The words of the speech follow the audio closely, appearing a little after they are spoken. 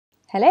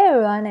Hello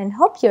everyone and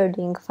hope you're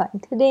doing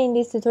fine. Today in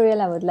this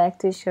tutorial I would like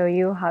to show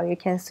you how you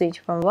can switch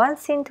from one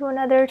scene to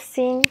another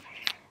scene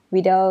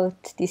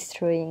without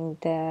destroying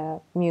the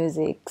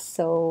music.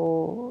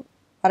 So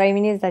what I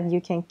mean is that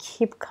you can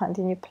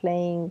continue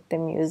playing the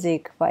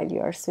music while you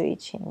are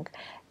switching.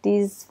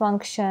 This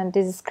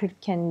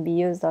script can be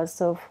used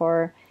also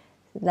for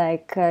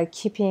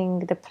keeping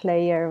the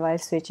player while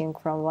switching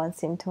from one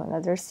scene to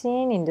another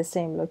scene in the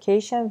same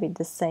location with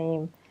the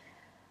same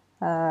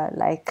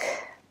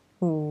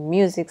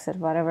music or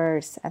whatever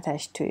is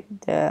attached to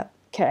the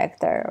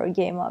character or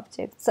game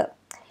object. So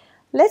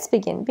let's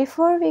begin.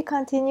 Before we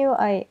continue,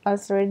 I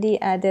already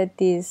added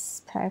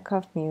this pack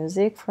of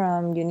music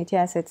from Unity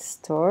Asset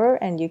Store,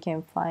 and you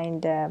can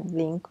find the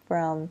link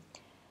from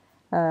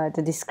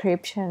the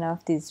description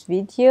of this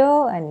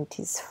video, and it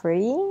is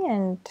free.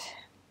 And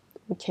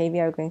okay, we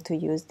are going to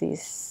use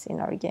this in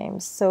our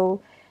games.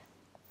 So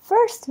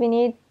first we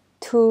need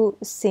two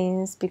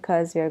scenes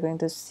because we are going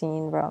to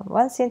scene from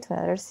one scene to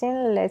another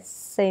scene. Let's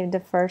save the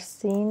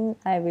first scene.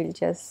 I will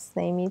just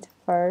name it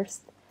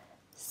first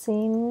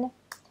scene,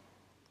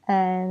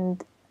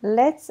 and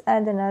let's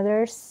add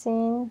another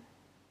scene,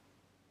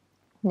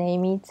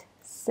 name it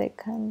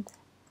second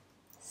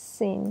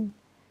scene.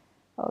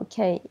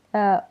 Okay,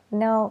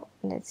 now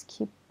let's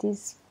keep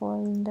this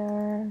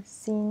folder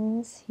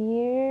scenes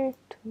here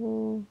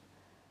to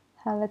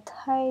have a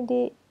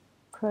tidy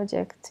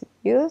project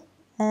view.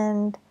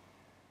 And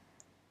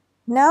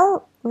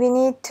now we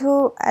need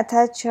to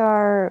attach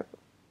our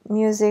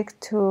music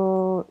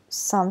to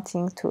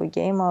something, to a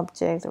game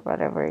object or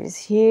whatever is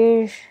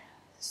here,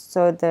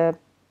 so the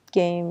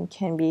game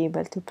can be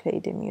able to play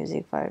the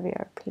music while we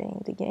are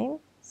playing the game.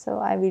 So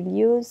I will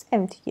use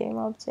empty game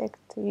object.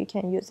 You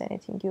can use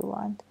anything you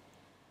want.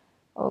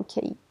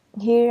 Okay,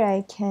 here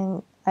I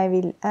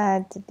will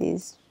add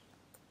this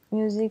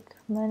music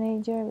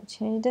manager. I will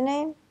change the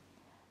name.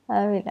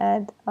 I will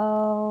add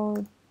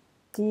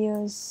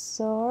audio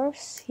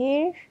source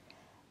here,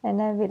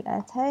 and I will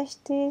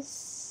attach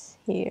this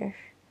here.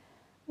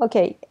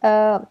 Okay,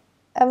 a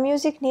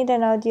music need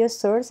an audio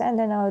source and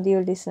an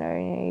audio listener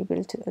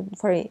able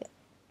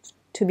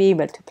to be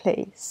able to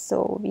play.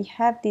 So we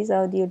have this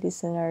audio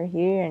listener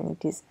here, and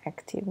it is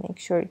active. Make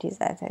sure it is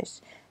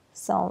attached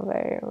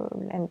somewhere,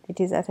 and it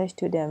is attached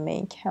to the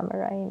main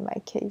camera in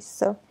my case.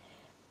 So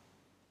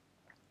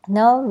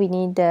now we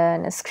need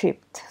a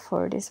script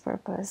for this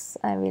purpose.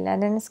 I will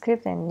add a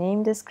script and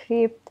name the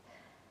script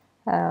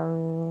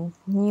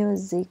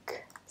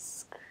music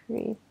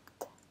script.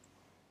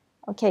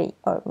 Okay,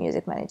 or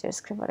music manager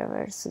script,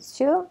 whatever suits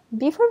you.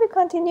 Before we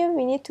continue,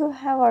 we need to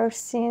have our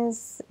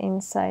scenes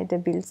inside the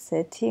build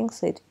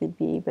settings, so it will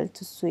be able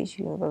to switch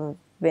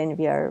when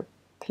we are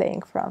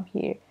playing from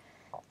here.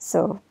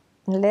 So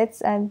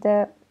let's add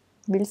the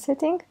build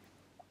setting,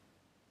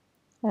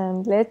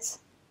 and let's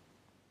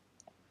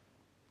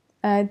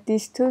add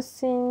these two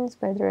scenes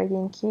by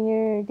dragging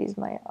here. These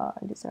are my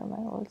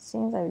old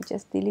scenes. I will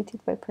just delete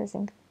it by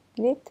pressing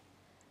delete.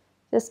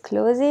 Just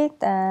close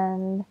it,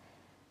 and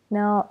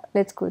now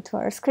let's go to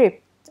our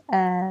script.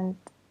 And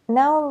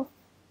now,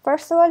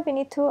 first of all, we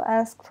need to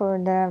ask for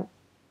the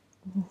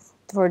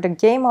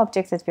game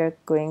object that we are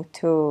going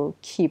to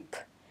keep.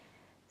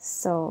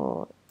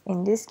 So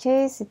in this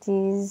case, it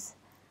is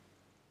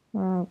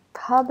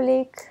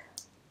public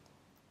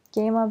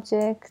game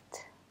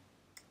object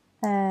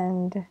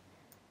and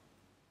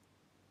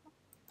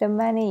the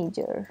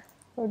manager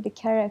or the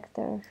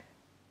character,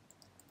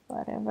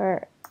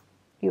 whatever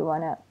you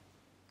wanna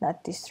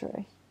not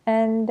destroy.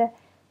 And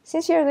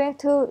since you're going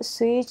to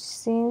switch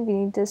scene, we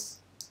need this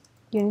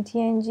Unity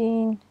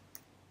Engine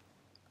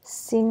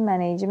scene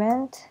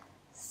management.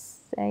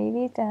 Save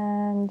it,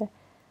 and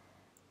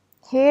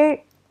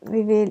here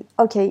we will,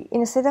 okay,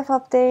 instead of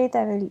update,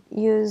 I will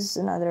use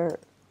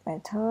another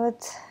method.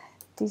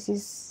 This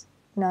is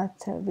not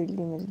a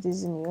building method, this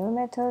is a new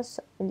method,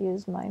 so I'll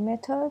use my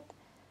method,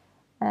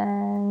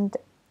 and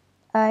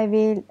I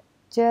will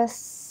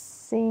just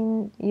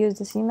use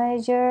the scene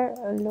manager,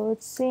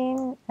 load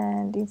scene,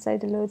 and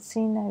inside the load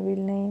scene I will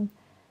name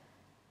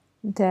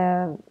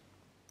the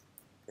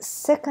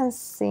second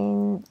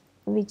scene,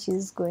 which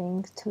is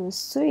going to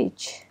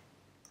switch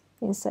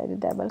inside the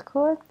double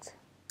quote.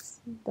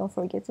 Don't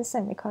forget the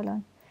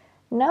semicolon.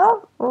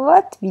 Now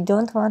what we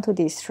don't want to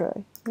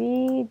destroy,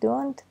 please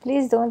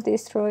don't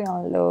destroy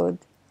on load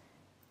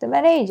the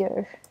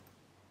manager.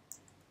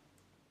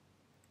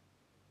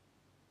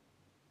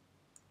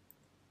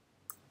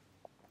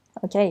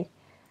 Okay,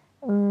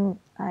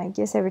 I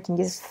guess everything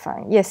is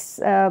fine.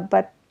 Yes,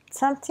 but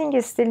something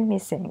is still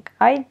missing.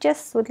 I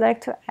just would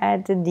like to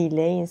add a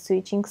delay in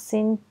switching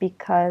scene,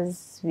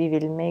 because we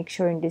will make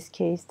sure in this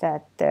case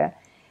that the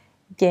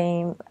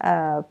game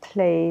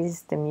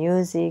plays the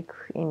music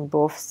in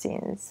both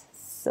scenes.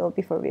 So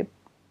before we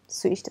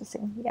switch the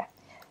scene, yeah.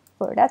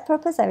 For that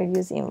purpose, I will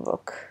use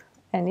invoke.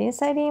 And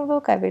inside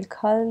invoke, I will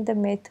call the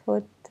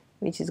method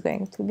which is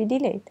going to be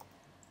delayed.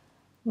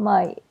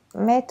 My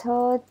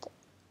method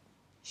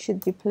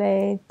should be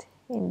played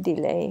in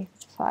delay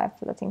 5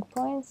 floating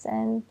points,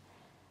 and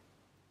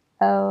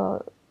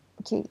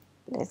Okay,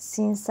 let's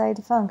see inside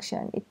the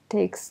function. It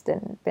takes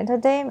the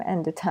metadame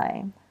and the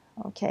time.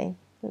 Okay,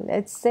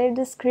 let's save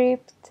the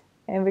script.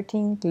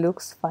 Everything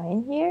looks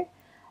fine here.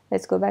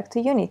 Let's go back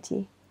to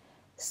Unity.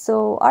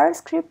 So our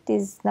script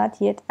is not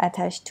yet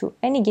attached to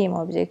any game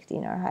object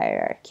in our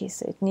hierarchy,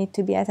 so it needs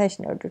to be attached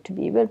in order to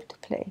be able to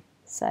play.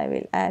 So I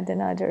will add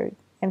another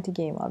empty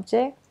game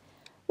object.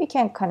 You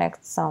can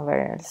connect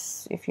somewhere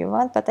else if you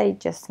want, but I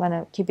just want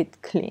to keep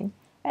it clean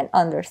and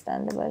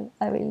understandable.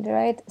 I will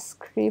write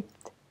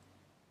script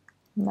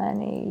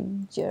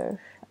manager.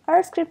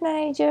 Our script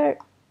manager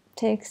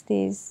takes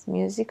this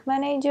music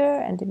manager,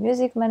 and the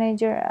music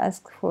manager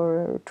asks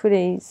for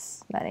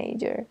today's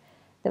manager.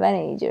 The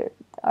manager,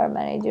 our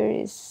manager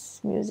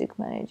is music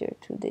manager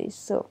today.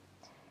 So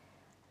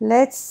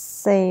let's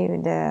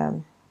save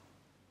the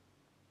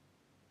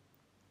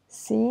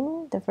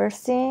scene, the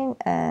first scene,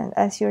 and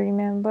as you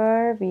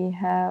remember, we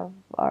have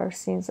our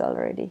scenes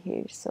already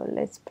here. So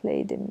let's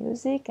play the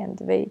music and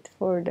wait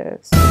for the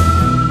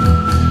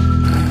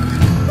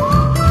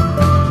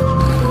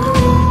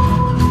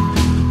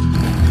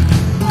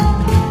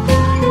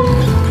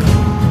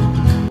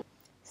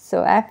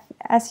So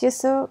as you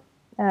saw,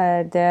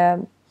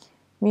 the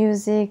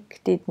music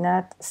did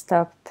not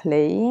stop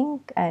playing,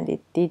 and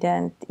it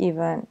didn't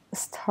even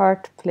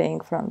start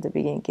playing from the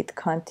beginning. It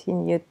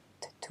continued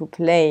to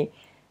play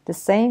the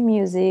same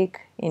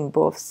music in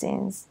both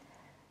scenes.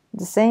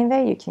 The same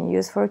way you can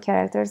use for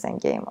characters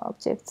and game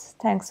objects.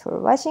 Thanks for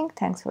watching.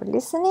 Thanks for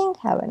listening.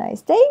 Have a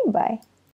nice day. Bye.